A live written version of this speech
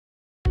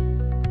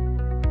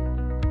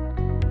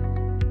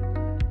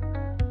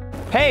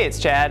Hey, it's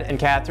Chad and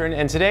Catherine,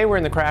 and today we're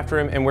in the craft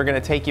room and we're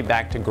going to take you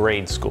back to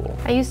grade school.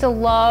 I used to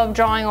love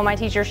drawing on my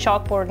teacher's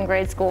chalkboard in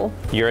grade school.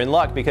 You're in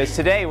luck because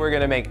today we're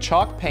going to make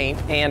chalk paint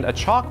and a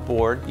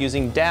chalkboard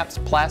using DAP's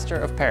plaster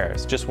of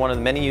Paris, just one of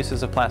the many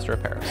uses of plaster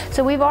of Paris.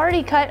 So we've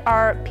already cut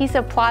our piece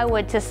of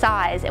plywood to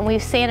size and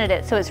we've sanded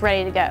it so it's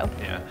ready to go.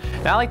 Yeah.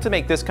 Now I like to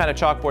make this kind of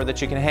chalkboard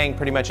that you can hang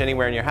pretty much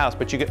anywhere in your house,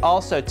 but you could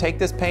also take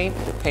this paint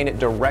it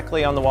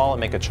directly on the wall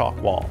and make a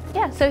chalk wall.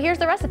 Yeah, so here's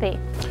the recipe.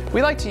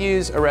 We like to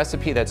use a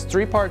recipe that's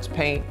 3 parts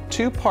paint,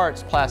 2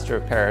 parts plaster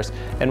of Paris,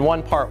 and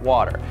 1 part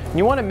water. And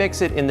you want to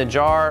mix it in the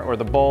jar or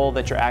the bowl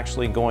that you're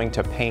actually going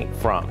to paint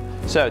from.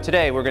 So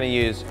today we're going to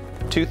use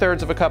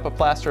 2/3 of a cup of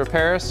plaster of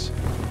Paris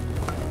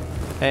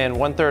and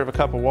 1/3 of a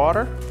cup of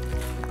water.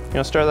 You want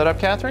to stir that up,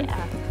 Catherine?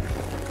 Yeah.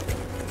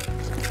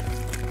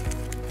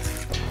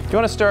 You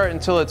want to stir it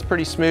until it's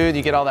pretty smooth.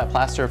 You get all that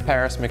plaster of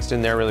Paris mixed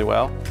in there really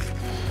well.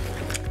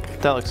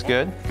 That looks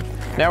good.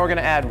 Now we're going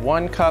to add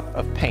 1 cup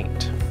of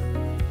paint.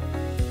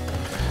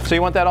 So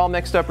you want that all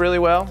mixed up really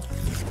well?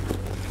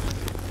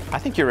 I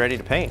think you're ready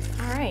to paint.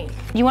 All right.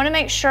 You want to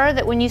make sure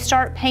that when you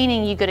start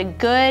painting, you get a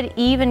good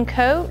even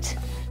coat,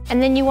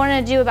 and then you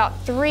want to do about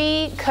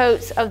 3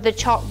 coats of the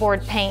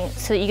chalkboard paint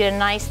so that you get a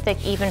nice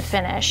thick even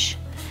finish.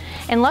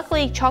 And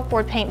luckily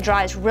chalkboard paint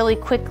dries really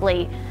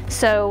quickly,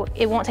 so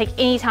it won't take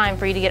any time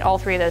for you to get all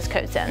 3 of those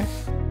coats in.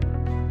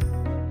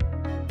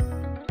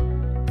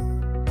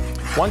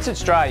 Once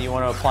it's dry, you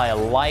want to apply a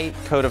light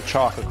coat of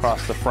chalk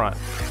across the front.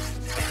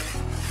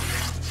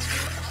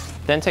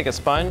 Then take a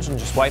sponge and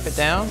just wipe it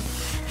down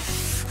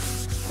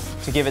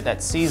to give it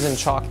that seasoned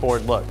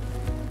chalkboard look.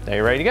 Now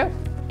you're ready to go.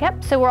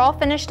 Yep, so we're all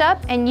finished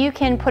up and you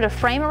can put a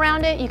frame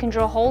around it, you can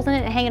drill holes in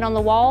it and hang it on the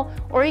wall,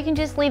 or you can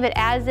just leave it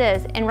as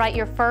is and write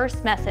your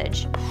first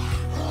message.